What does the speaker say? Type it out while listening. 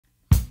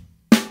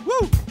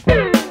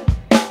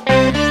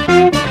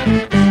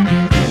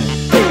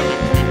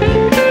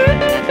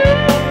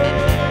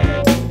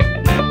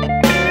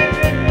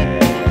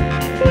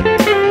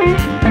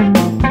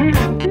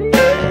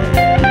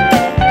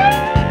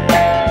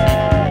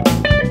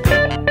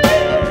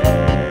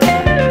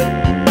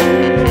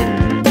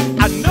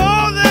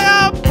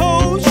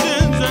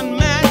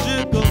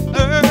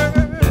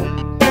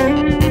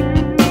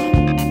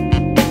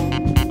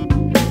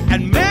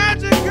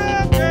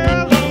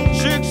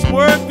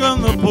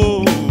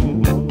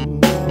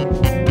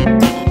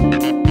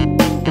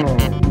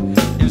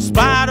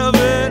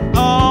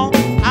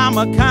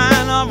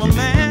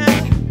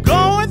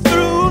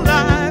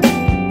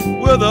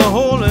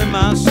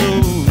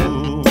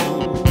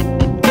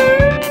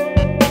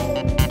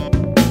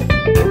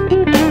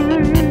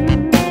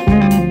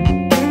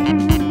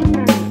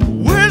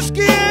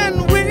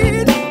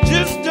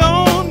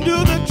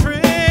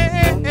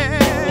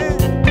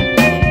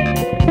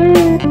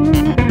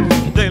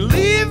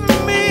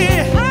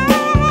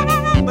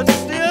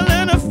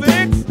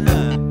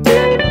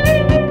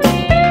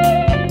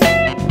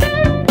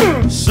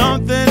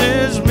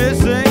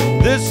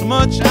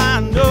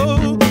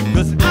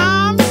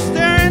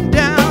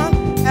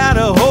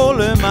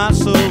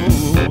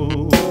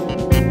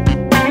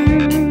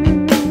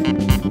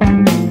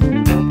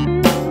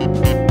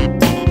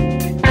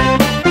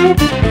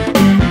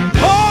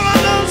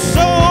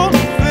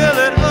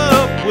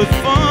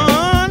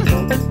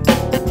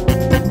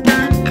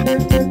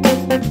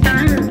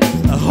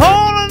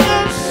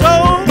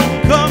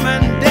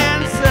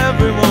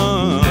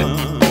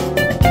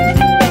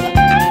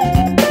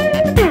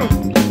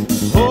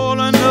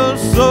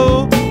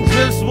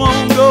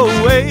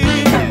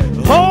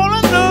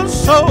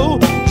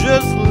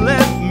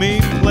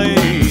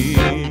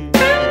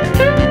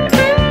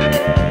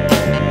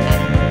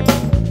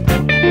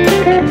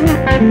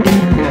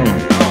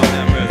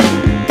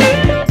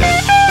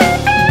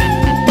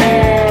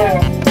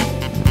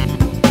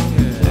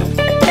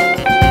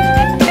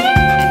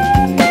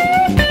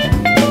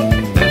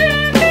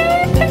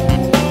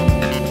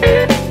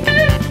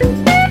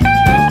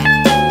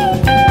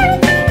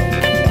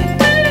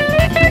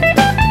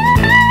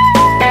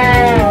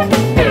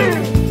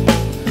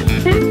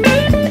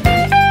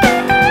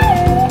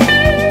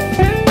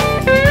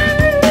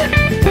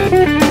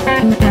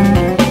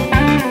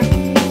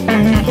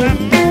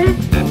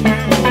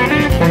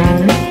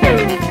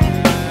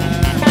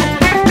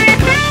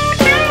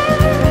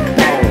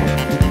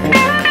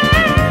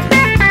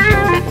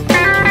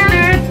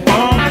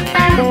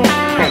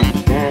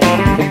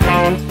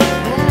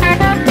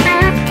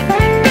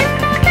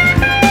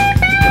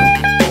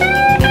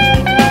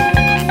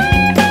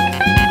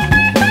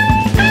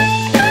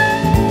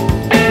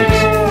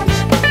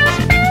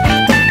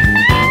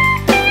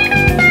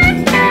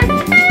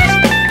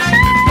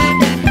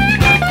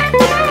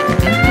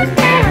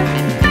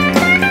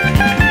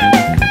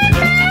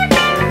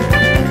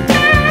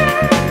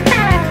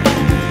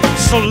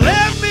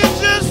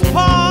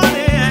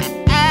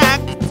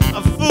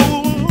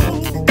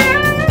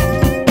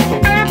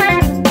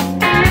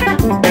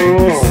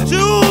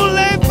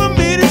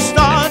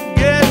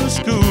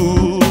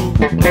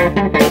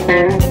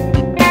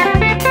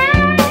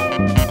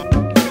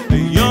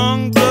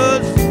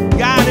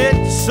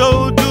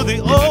so do the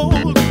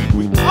old.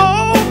 We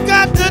all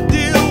got to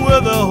deal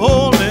with a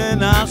hole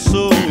in our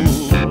soul.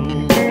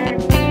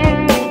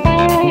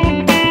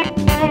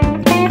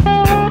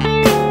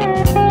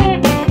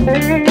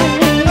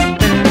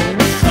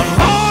 A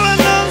hole in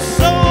our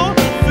soul,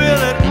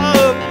 fill it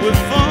up with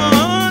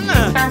fun.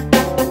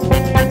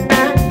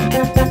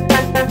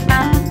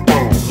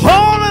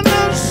 Hole in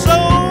our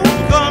soul,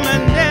 come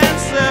and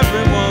dance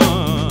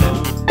everyone.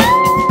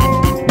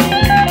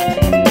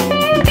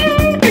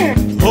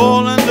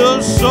 Hole in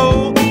the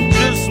soul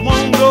just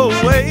won't go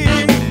away.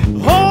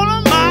 Hole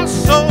in my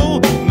soul,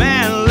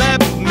 man,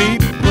 let me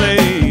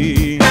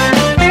play.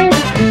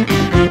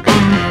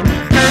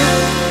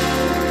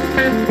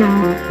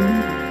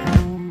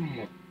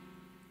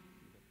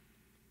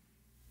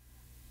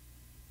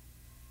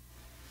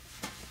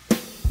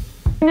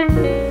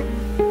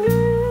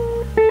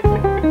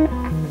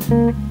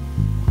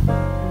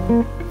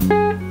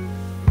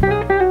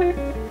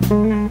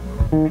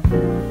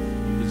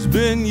 It's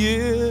been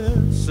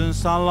years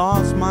since I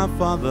lost my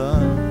father,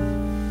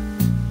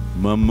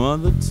 my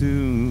mother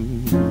too.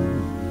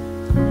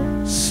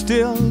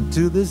 Still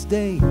to this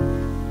day,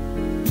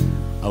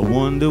 I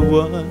wonder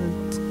what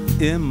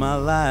in my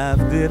life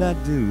did I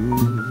do.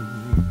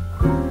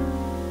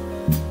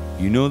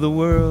 You know the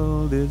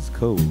world is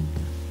cold,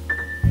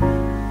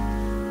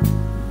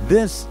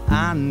 this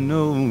I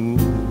know.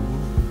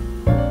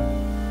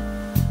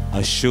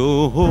 I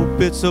sure hope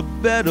it's a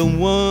better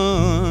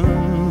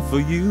one for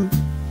you.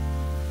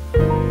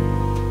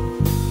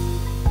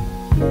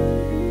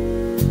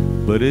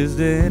 But is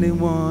there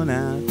anyone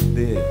out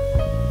there,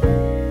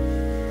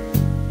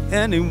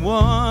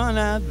 anyone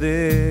out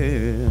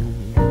there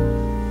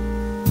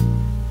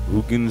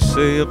who can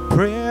say a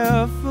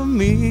prayer for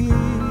me?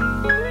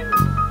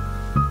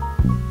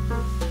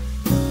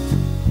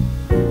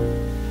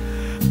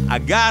 I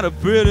got a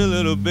pretty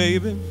little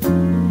baby.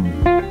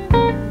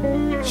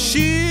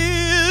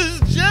 She's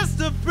just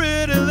a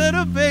pretty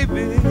little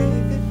baby.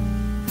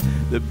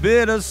 The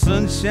bit of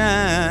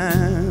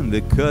sunshine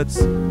that cuts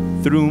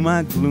through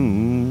my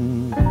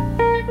gloom.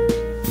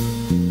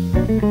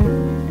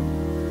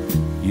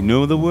 You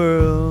know the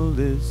world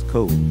is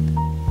cold,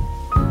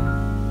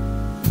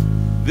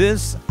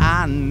 this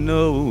I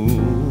know.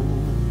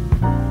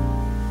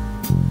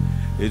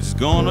 It's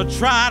gonna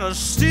try to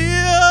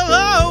steal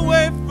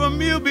away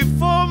from you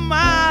before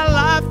my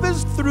life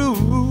is through.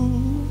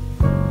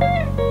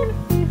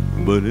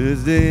 But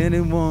is there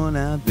anyone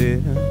out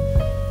there,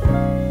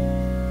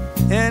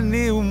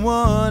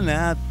 anyone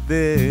out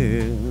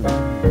there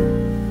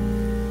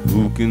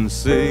who can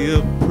say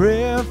a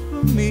prayer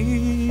for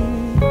me?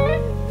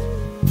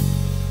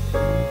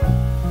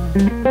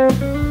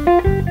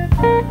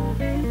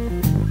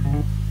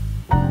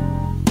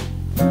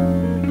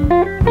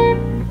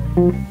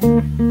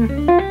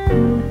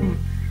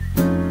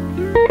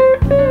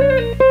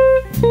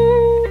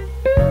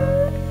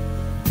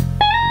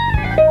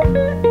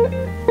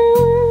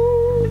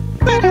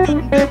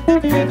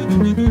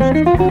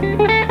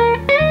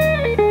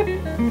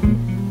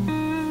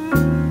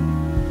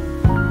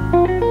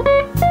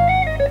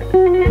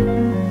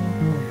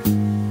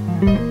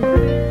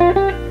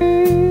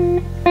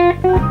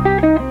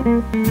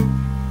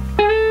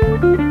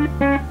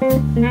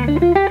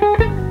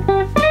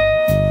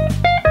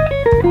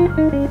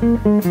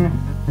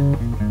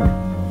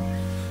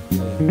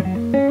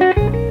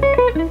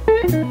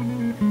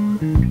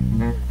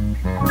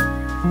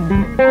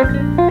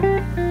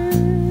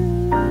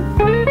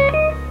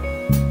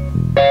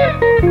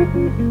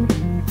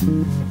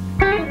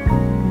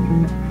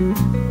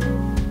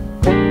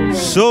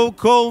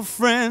 So-called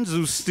friends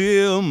who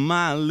steal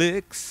my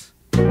licks,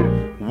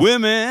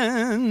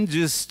 women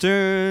just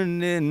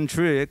turning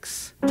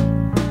tricks,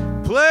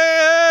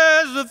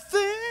 players who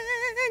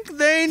think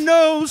they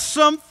know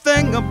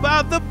something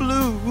about the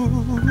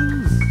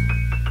blues.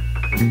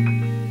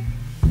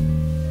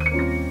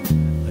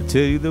 I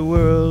tell you the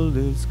world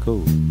is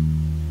cold,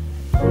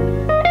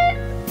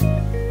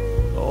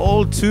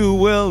 all too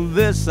well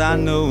this I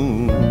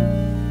know.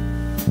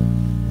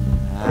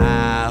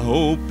 I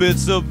hope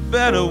it's a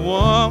better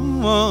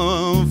one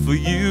for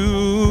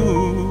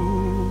you.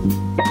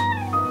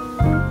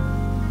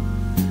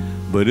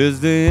 But is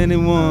there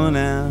anyone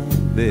out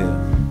there,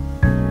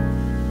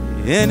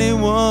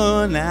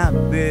 anyone out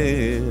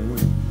there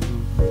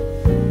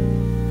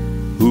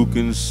who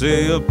can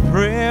say a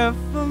prayer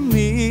for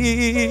me?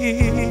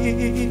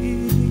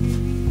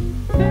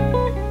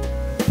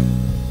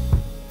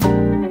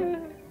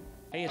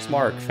 Hey, it's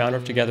Mark, founder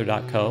of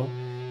Together.co.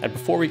 And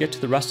before we get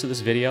to the rest of this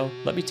video,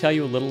 let me tell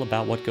you a little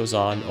about what goes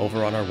on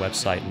over on our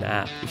website and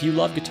app. If you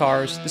love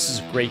guitars, this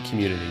is a great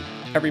community.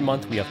 Every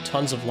month we have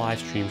tons of live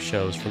stream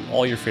shows from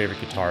all your favorite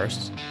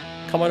guitarists.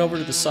 Come on over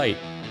to the site.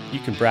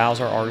 You can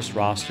browse our artist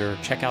roster,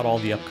 check out all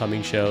the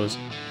upcoming shows,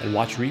 and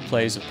watch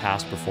replays of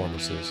past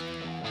performances.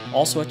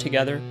 Also at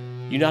Together,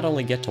 you not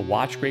only get to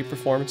watch great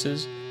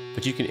performances,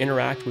 but you can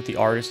interact with the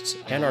artists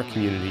and our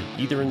community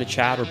either in the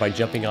chat or by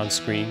jumping on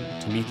screen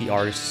to meet the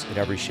artists at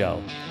every show.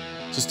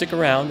 So stick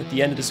around. At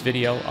the end of this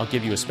video, I'll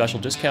give you a special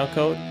discount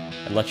code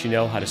and let you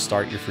know how to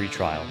start your free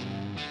trial.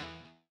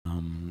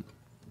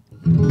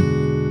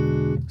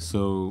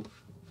 So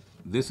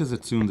this is a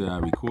tune that I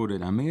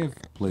recorded. I may have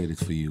played it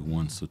for you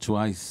once or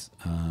twice.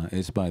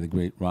 It's by the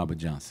great Robert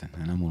Johnson,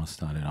 and I'm going to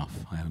start it off.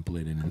 I haven't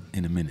played it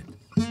in a minute.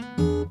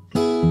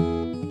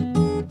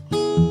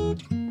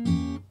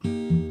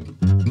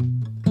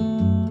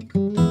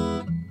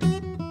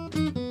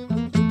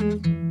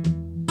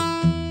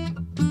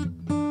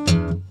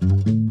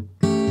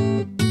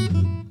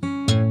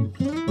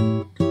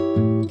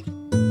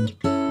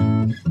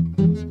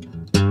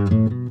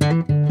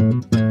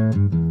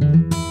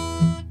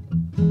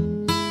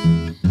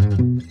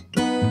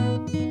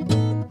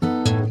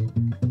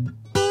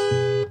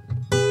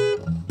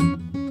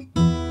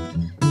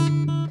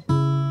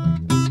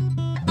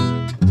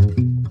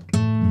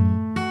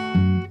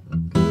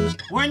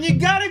 When you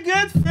got a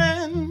good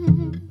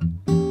friend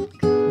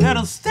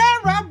that'll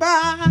stand right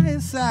by your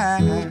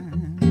side.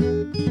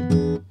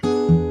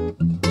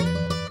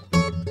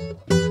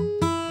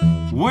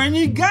 When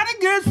you got a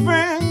good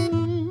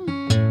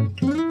friend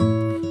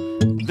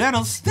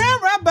that'll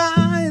stand right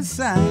by your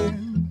side.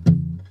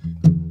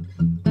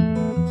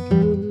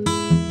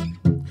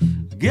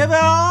 Give it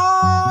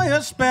all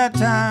your spare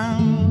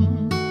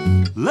time,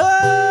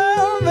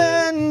 love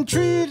and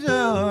treat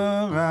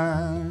her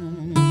right.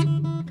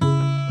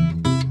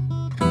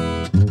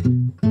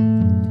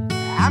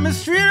 I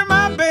mistreated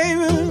my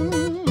baby,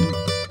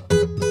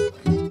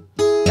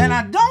 and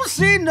I don't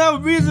see no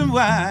reason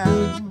why.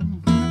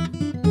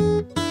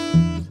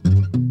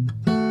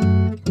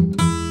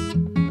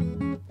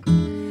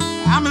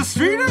 I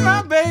mistreated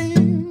my baby,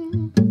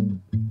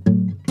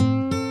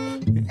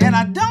 and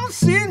I don't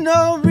see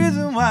no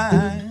reason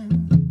why.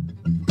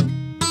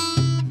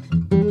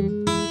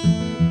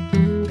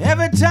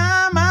 Every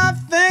time I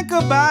think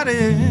about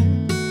it,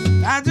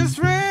 I just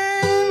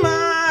wring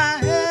my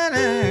head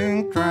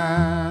and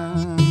cry.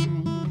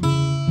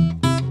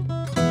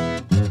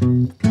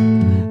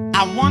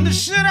 I wonder,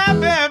 should I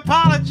be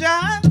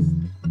apologize?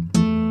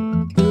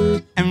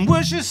 And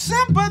would she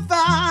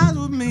sympathize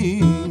with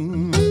me?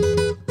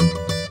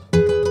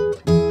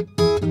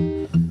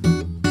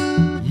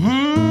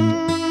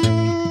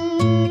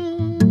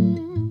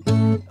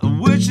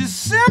 Would she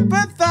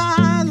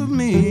sympathize with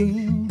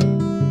me?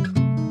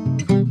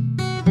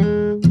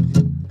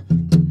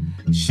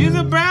 She's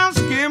a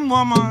brown-skinned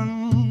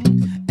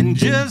woman, and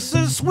just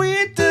as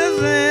sweet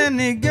as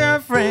any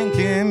girlfriend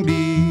can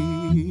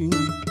be.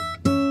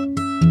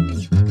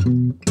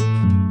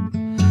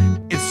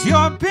 It's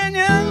your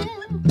opinion,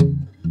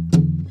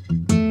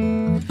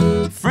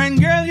 friend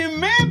girl, you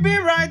may be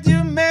right,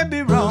 you may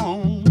be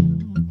wrong.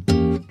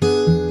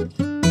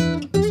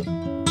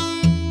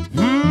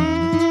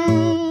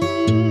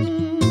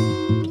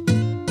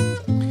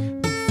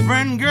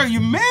 Friend girl, you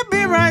may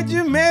be right,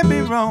 you may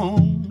be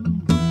wrong.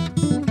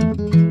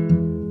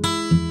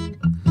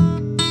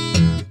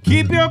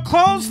 Keep your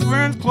close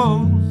friends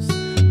close,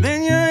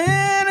 then your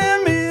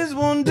enemies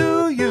won't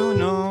do you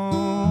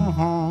no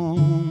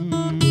harm.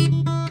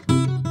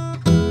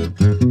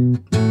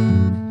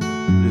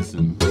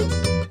 Listen.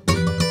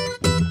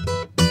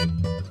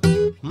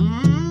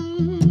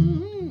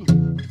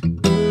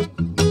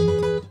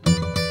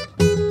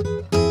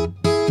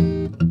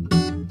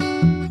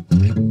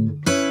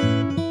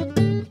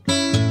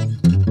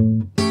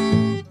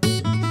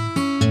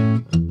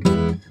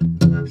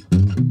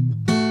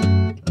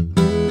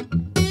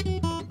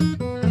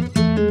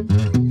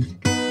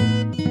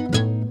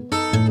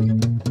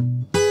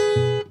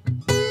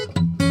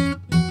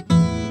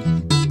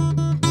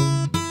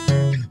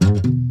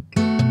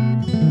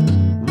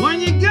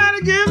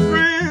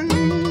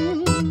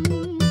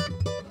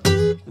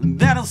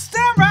 That'll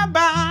stand right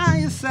by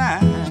your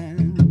side.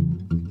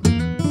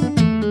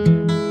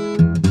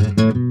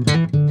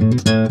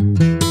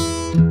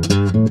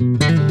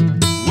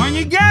 When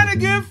you got a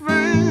good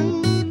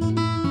friend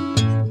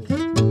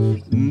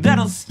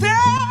that'll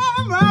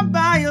stand right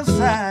by your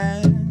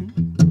side.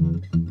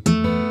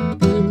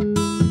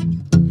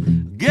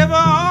 Give her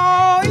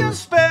all your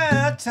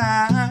spare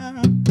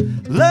time,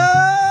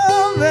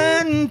 love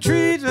and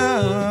treat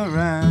her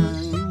right.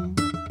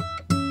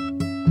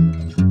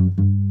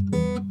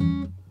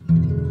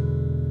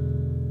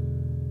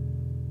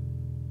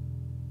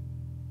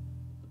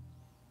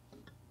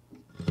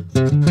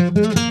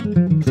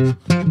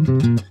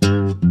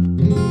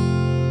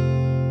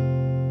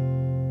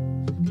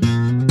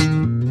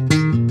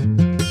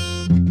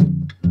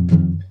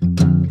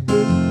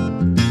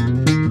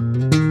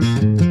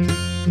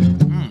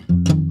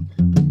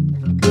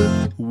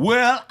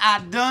 Well,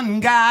 I done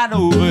got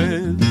over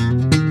it.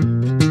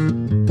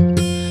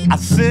 I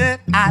said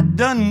I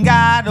done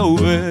got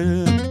over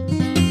it.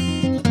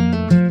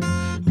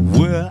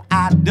 Well,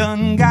 I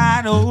done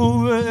got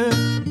over it.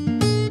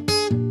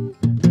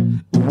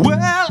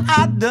 Well,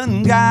 I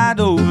done got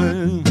over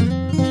it.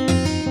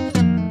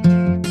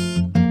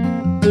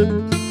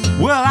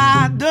 Well,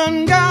 I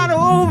done got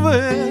over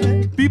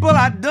it. People,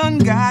 I done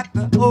got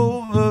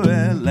over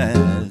it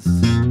last.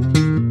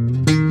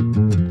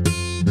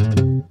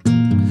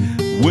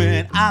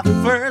 I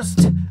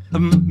first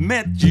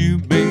met you,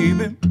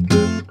 baby,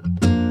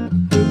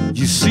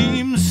 you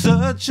seemed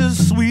such a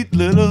sweet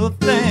little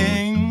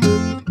thing.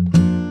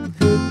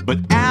 But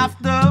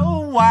after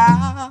a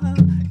while,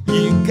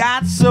 you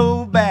got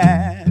so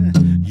bad,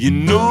 you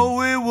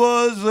know it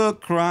was a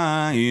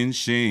crying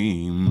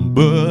shame.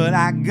 But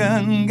I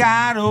done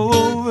got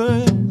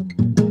over it.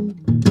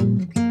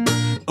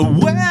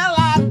 Well,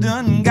 I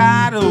done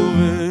got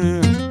over it.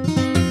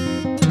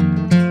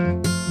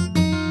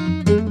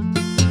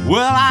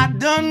 Well, I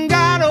done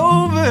got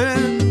over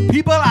it.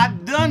 People, I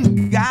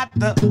done got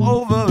the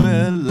over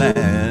it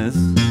last.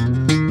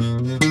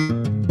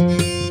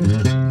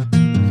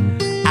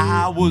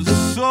 I was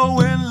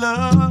so in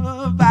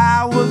love,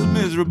 I was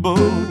miserable.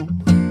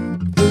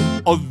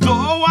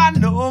 Although I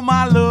know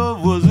my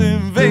love was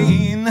in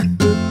vain,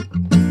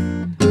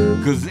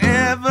 'cause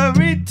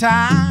every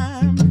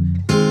time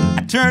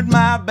I turned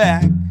my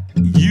back,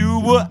 you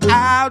were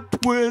out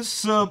with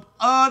some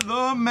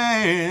other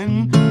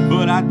man.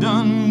 But I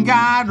done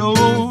got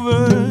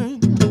over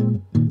it.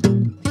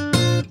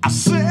 I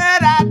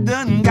said I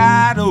done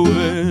got over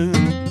it.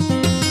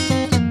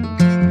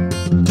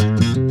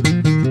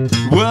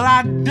 Well,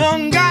 I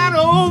done got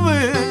over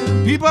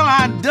it. People,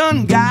 I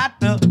done got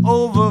the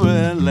over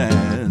it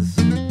last.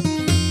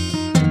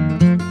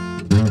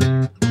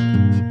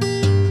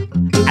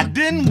 I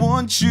didn't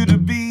want you to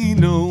be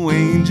no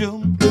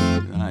angel.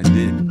 I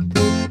didn't.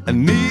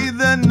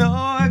 Neither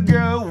nor a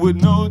girl with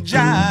no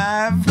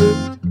jive.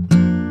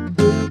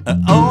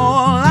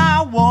 All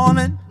I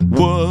wanted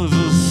was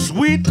a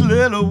sweet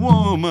little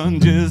woman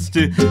just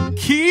to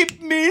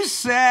keep me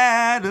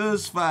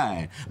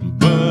satisfied.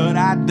 But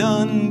I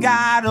done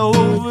got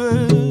over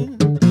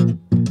it.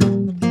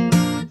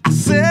 I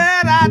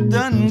said I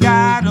done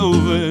got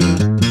over it.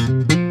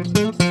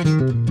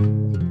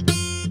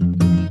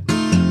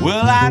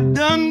 Well, I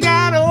done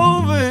got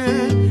over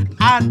it.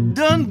 I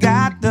done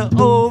got the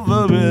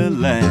over it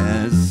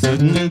last.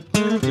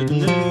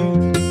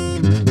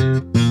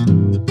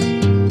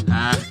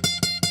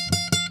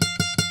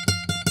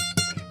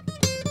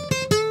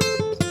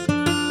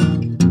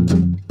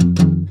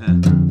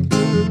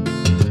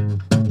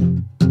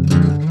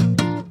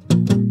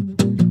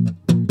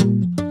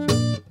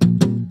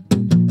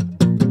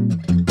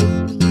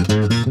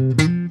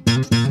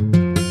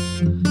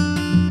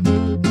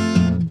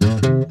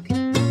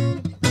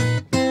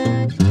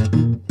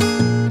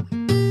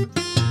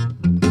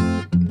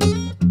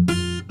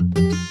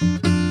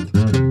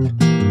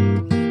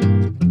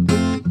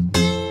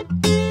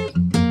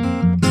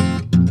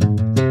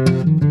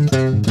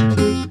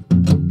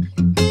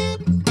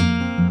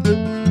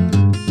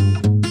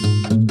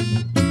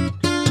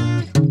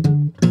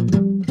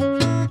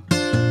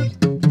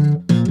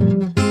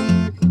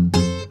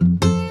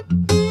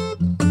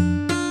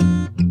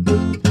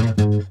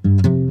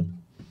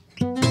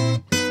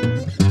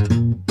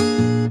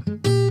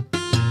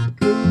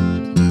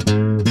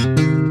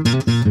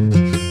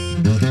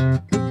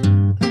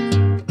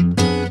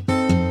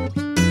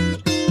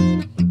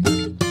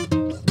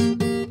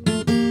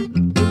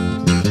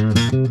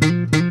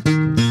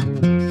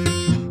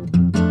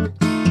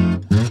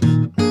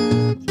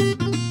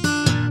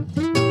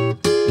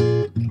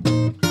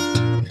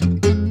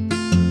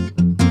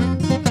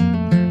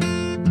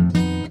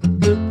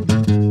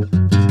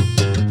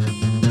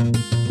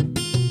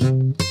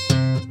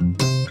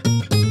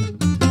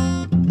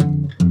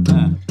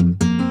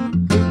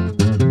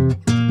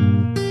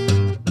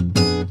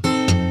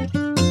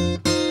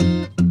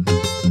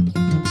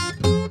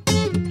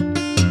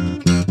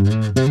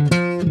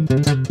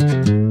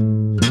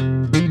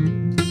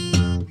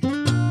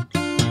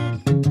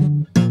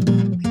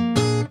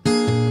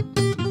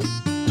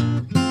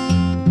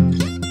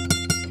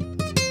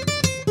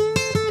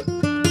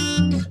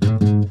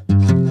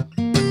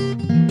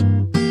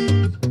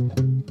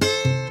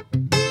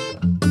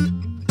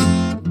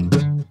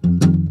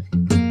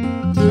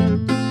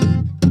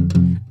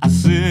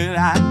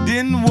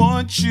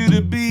 You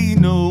to be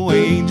no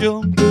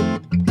angel,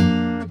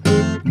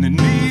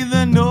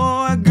 neither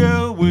nor a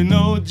girl with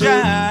no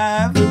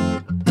jive.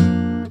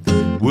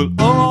 Well,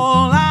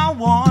 all I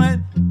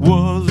wanted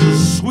was a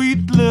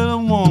sweet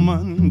little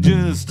woman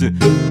just to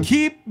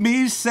keep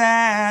me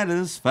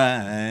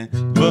satisfied.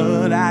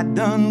 But I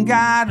done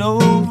got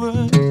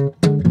over it.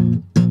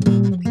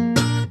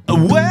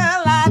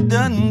 Well, I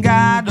done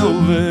got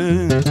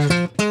over it.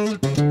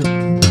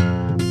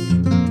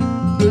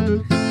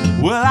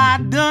 Well, I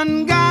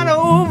done got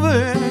over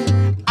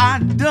it. I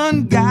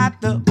done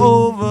got the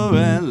over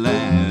at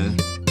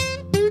last.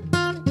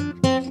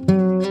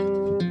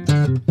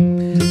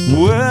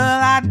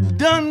 Well, I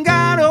done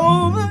got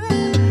over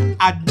it.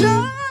 I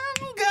done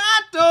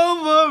got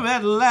over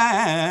at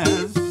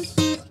last.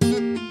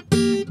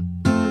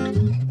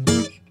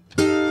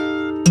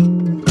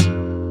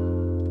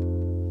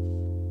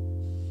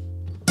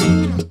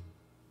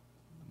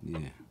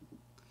 Yeah.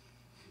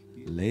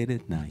 Late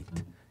at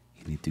night.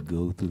 You need to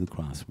go through the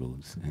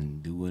crossroads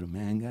and do what a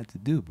man got to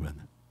do,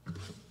 brother.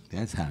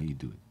 That's how you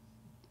do it.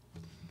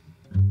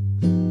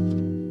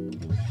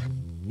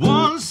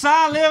 One Once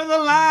I lived the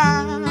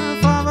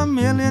life of a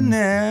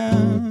millionaire.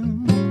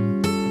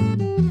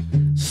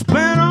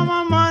 Spent all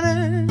my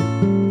money,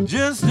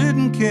 just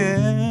didn't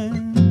care.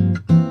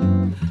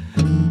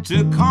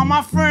 Took all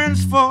my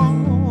friends for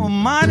a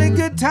mighty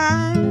good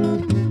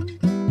time.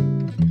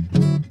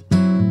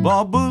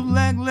 Bought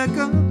bootleg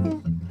liquor,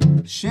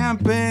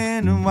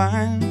 champagne and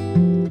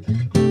wine.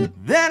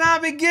 Then I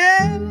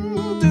began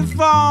to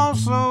fall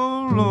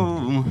so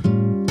low.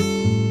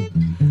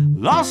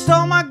 Lost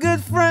all my good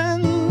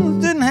friends,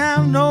 didn't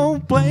have no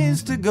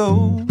place to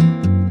go.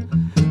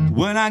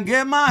 When I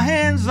get my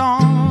hands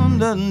on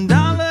the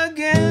dollar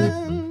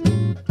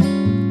again,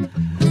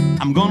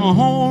 I'm gonna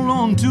hold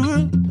on to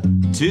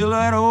it till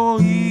that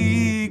old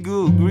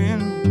eagle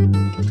grin.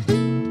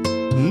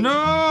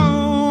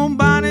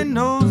 Nobody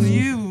knows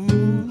you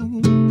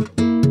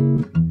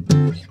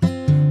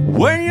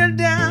when you're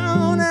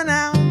down and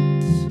out.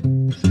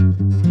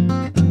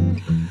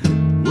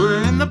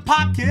 We're in the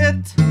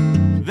pocket,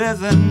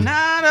 there's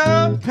not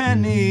a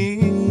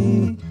penny.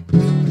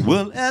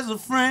 Well, as a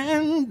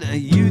friend,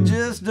 you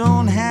just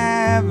don't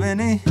have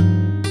any.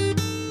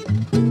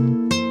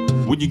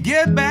 When you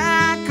get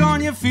back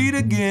on your feet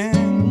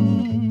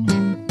again,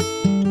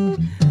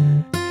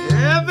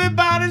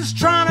 everybody's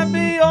trying to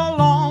be your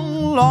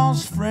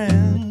long-lost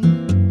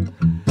friend.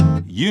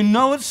 You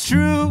know it's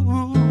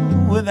true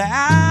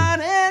without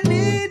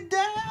any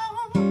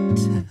doubt.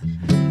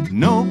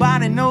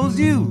 Nobody knows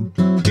you,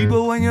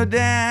 people, when you're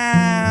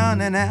down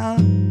and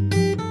out.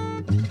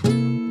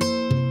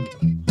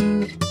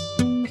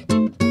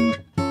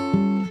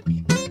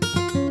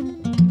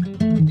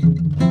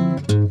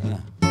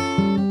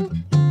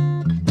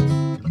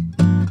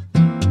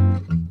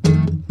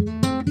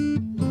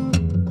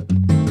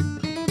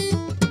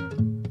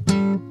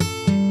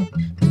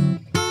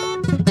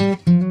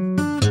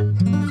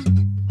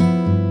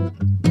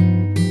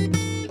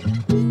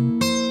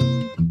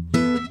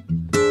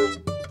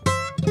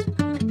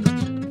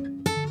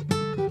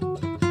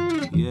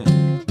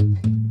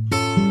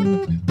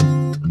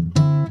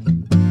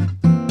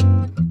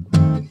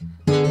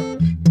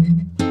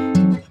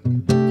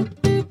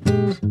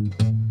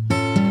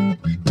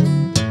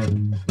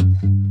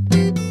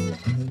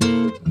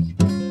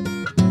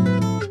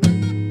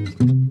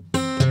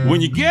 When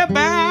you get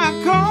back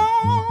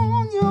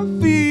on your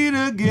feet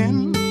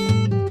again,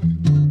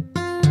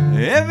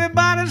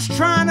 everybody's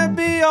trying to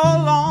be your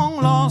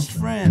long-lost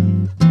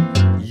friend.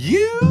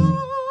 You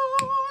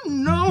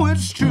know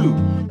it's true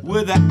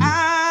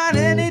without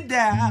any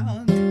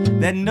doubt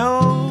that nobody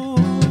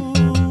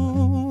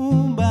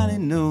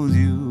knows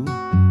you.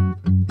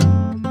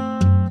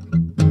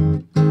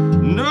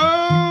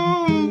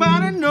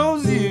 Nobody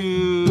knows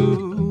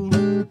you.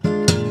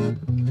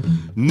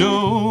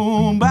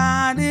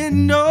 Nobody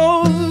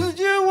knows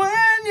you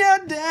when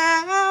you're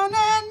down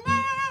and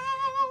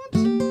out.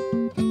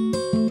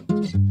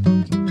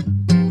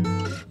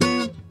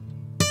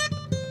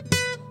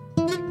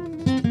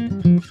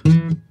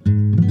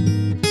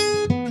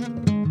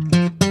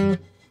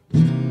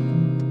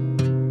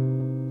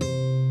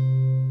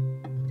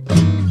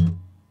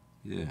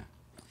 Yeah.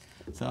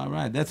 So, all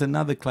right, that's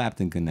another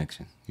Clapton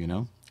connection, you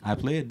know. I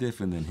play it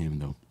different than him,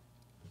 though.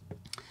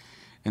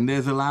 And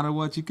there's a lot of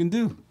what you can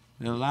do.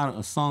 There are a lot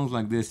of songs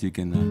like this you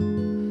can,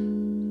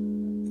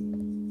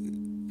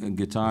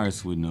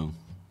 guitarists would know.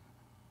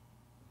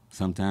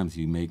 Sometimes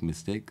you make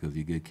mistakes because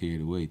you get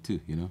carried away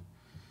too, you know?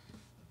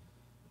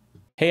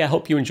 Hey, I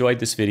hope you enjoyed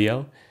this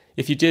video.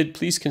 If you did,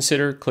 please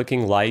consider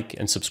clicking like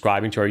and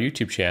subscribing to our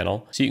YouTube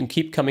channel so you can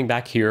keep coming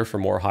back here for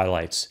more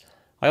highlights.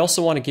 I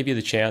also want to give you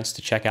the chance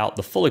to check out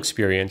the full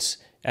experience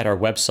at our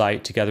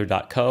website,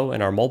 together.co,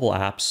 and our mobile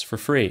apps for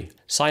free.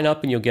 Sign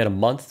up and you'll get a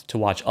month to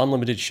watch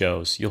unlimited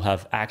shows. You'll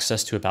have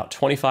access to about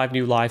 25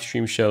 new live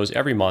stream shows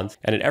every month,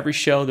 and at every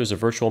show there's a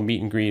virtual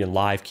meet and greet and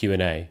live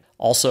Q&A.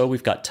 Also,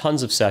 we've got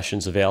tons of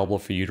sessions available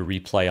for you to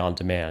replay on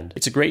demand.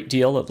 It's a great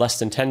deal at less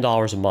than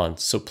 $10 a month,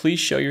 so please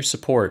show your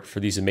support for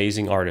these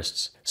amazing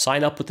artists.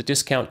 Sign up with the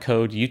discount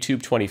code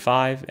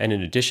YouTube25, and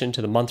in addition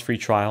to the month free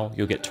trial,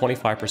 you'll get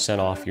 25%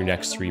 off your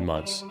next 3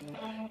 months.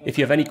 If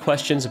you have any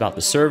questions about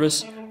the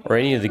service or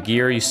any of the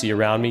gear you see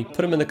around me,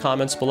 put them in the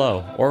comments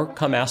below, or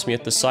come ask me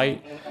at the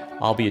site.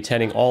 I'll be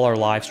attending all our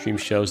live stream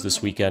shows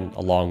this weekend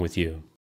along with you.